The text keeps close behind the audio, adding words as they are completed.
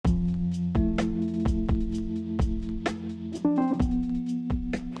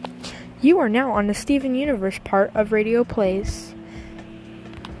You are now on the Steven Universe part of Radio Plays.